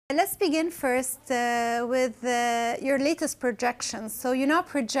Let's begin first with your latest projections. So you now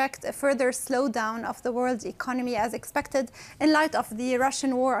project a further slowdown of the world economy as expected in light of the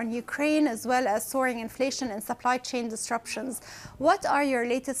Russian war on Ukraine, as well as soaring inflation and supply chain disruptions. What are your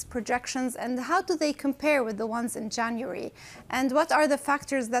latest projections and how do they compare with the ones in January? And what are the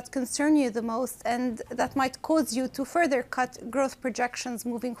factors that concern you the most and that might cause you to further cut growth projections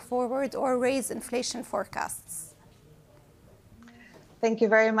moving forward or raise inflation forecasts? Thank you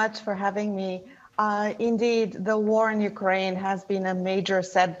very much for having me. Indeed, the war in Ukraine has been a major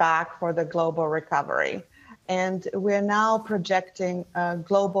setback for the global recovery. And we're now projecting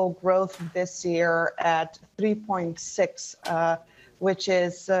global growth this year at 3.6, which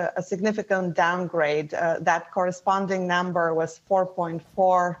is a significant downgrade. That corresponding number was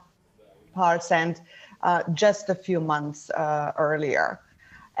 4.4% just a few months earlier.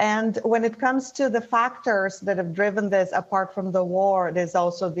 And when it comes to the factors that have driven this, apart from the war, there's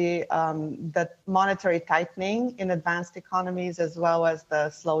also the monetary tightening in advanced economies, as well as the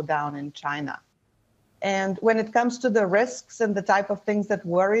slowdown in China. And when it comes to the risks and the type of things that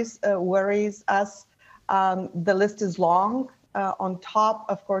worries us, the list is long. On top,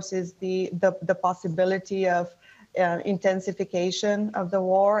 of course, is the possibility of intensification of the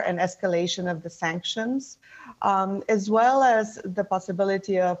war and escalation of the sanctions, as well as the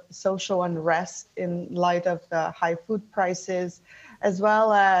possibility of social unrest in light of the high food prices, as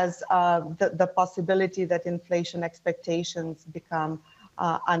well as the possibility that inflation expectations become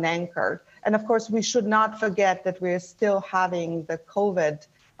unanchored. And of course, we should not forget that we're still having the COVID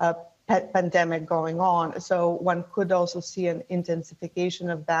pandemic going on. So one could also see an intensification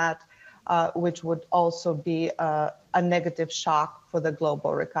of that, which would also be a negative shock for the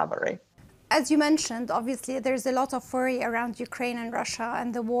global recovery. As you mentioned, obviously, there's a lot of worry around Ukraine and Russia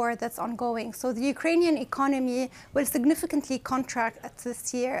and the war that's ongoing. So the Ukrainian economy will significantly contract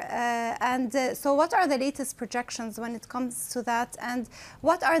this year. So what are the latest projections when it comes to that? And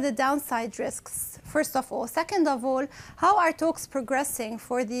what are the downside risks, first of all? Second of all, how are talks progressing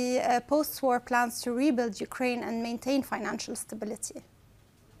for the post-war plans to rebuild Ukraine and maintain financial stability?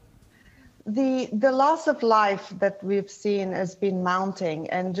 The loss of life that we've seen has been mounting,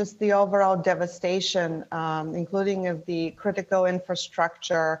 and just the overall devastation, including of the critical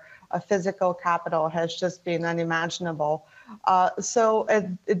infrastructure, physical capital, has just been unimaginable. So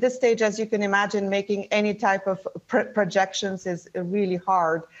at this stage, as you can imagine, making any type of projections is really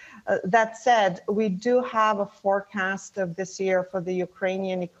hard. That said, we do have a forecast of this year for the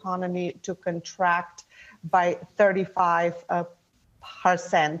Ukrainian economy to contract by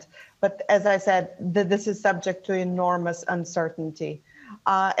 35%. But as I said, this is subject to enormous uncertainty.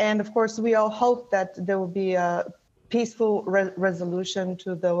 And of course, we all hope that there will be a peaceful resolution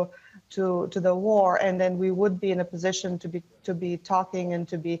to the war, and then we would be in a position to be talking and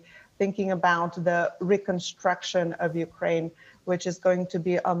to be thinking about the reconstruction of Ukraine, which is going to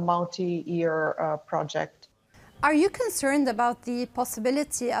be a multi-year project. Are you concerned about the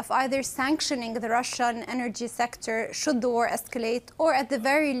possibility of either sanctioning the Russian energy sector should the war escalate, or at the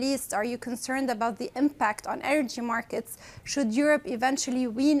very least, are you concerned about the impact on energy markets should Europe eventually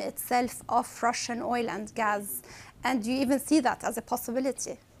wean itself off Russian oil and gas? And do you even see that as a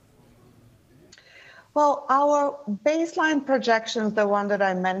possibility? Well, our baseline projections, the one that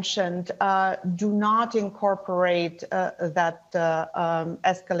I mentioned, do not incorporate that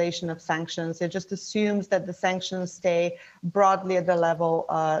escalation of sanctions. It just assumes that the sanctions stay broadly at the level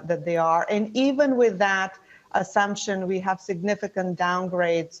that they are. And even with that assumption, we have significant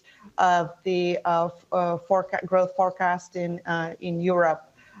downgrades of the growth forecast in Europe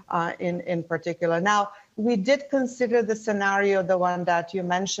in particular. Now, we did consider the scenario, the one that you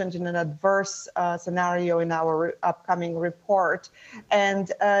mentioned, in an adverse scenario in our upcoming report.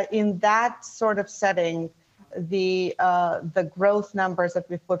 And in that sort of setting, the growth numbers that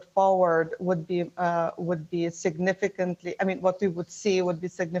we put forward would be significantly, I mean, what we would see would be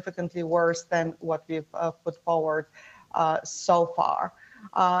significantly worse than what we've put forward so far.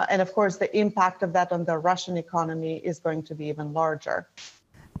 And of course, the impact of that on the Russian economy is going to be even larger.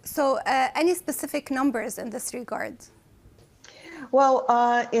 So any specific numbers in this regard? Well,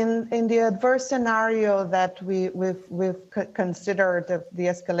 in the adverse scenario that we've considered the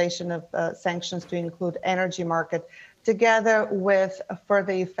escalation of sanctions to include energy market, together with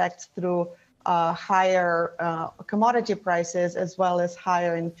further effects through higher commodity prices as well as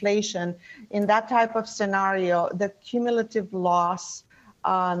higher inflation, in that type of scenario, the cumulative loss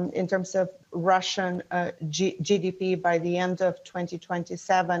in terms of Russian GDP by the end of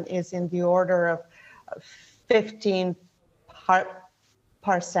 2027 is in the order of 15%.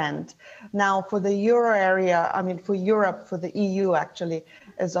 Now, for the euro area, I mean, for Europe, for the EU, actually,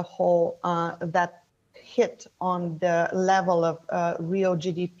 as a whole, that hit on the level of real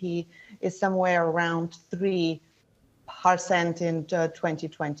GDP is somewhere around 3% in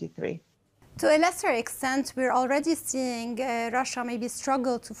 2023. To a lesser extent, we're already seeing Russia maybe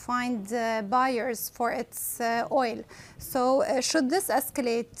struggle to find buyers for its oil. So should this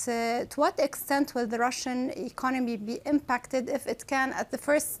escalate, to what extent will the Russian economy be impacted if it can, at the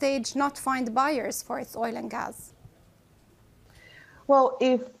first stage, not find buyers for its oil and gas? Well,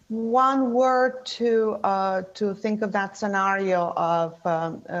 if one were to think of that scenario of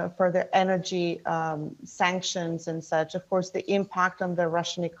further energy sanctions and such, of course, the impact on the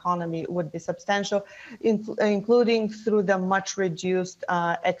Russian economy would be substantial, including through the much reduced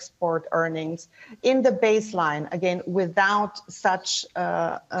export earnings. In the baseline, again, without such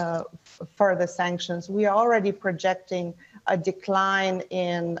further sanctions, we are already projecting a decline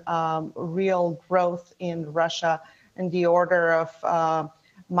in real growth in Russia in the order of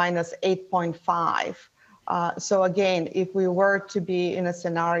minus 8.5. So again, if we were to be in a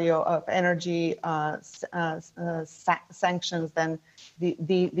scenario of energy sanctions, then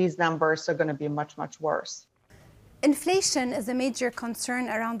these numbers are going to be much, much worse. Inflation is a major concern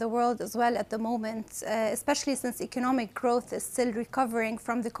around the world as well at the moment, especially since economic growth is still recovering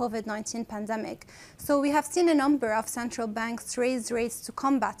from the COVID-19 pandemic. So we have seen a number of central banks raise rates to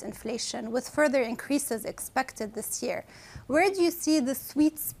combat inflation, with further increases expected this year. Where do you see the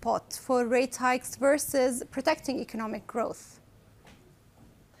sweet spot for rate hikes versus protecting economic growth?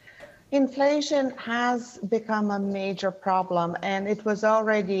 Inflation has become a major problem, and it was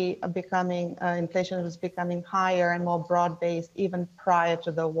already becoming, inflation was becoming higher and more broad-based even prior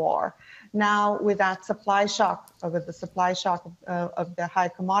to the war. Now, with that supply shock, with the supply shock of the high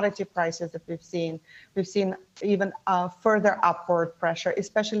commodity prices that we've seen even further upward pressure,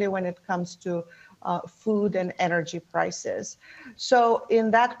 especially when it comes to food and energy prices. So in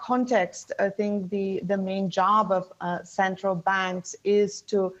that context, I think the main job of central banks is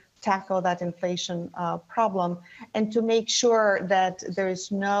to tackle that inflation problem and to make sure that there is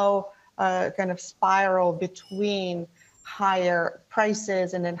no kind of spiral between higher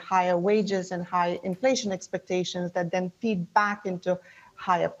prices and then higher wages and high inflation expectations that then feed back into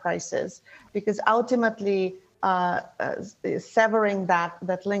higher prices. Because ultimately, severing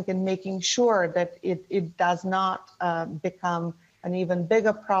that link and making sure that it does not become an even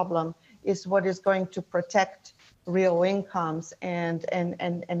bigger problem is what is going to protect real incomes and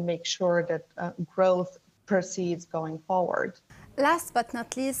make sure that growth proceeds going forward. Last but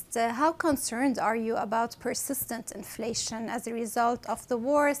not least, how concerned are you about persistent inflation as a result of the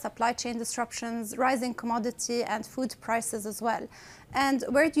war, supply chain disruptions, rising commodity and food prices as well? And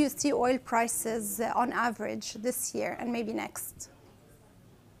where do you see oil prices on average this year and maybe next?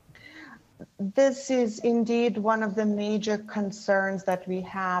 This is indeed one of the major concerns that we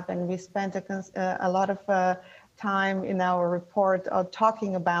have, and we spent a lot of time in our report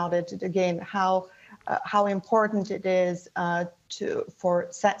talking about it again, how important it is for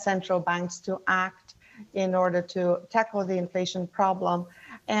central banks to act in order to tackle the inflation problem.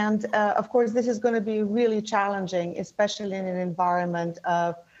 And of course, this is going to be really challenging, especially in an environment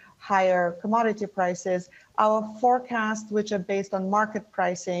of higher commodity prices. Our forecasts, which are based on market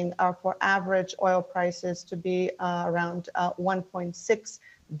pricing, are for average oil prices to be around 1.6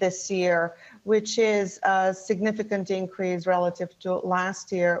 this year, which is a significant increase relative to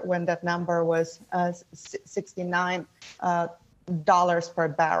last year when that number was $69 per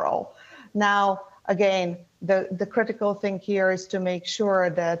barrel. Now, again, the critical thing here is to make sure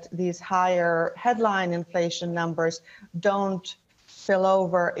that these higher headline inflation numbers don't spill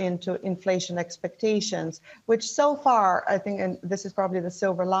over into inflation expectations, which so far, I think, and this is probably the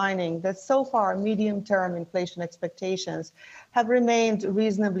silver lining, that so far medium-term inflation expectations have remained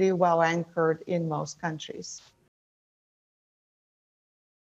reasonably well anchored in most countries.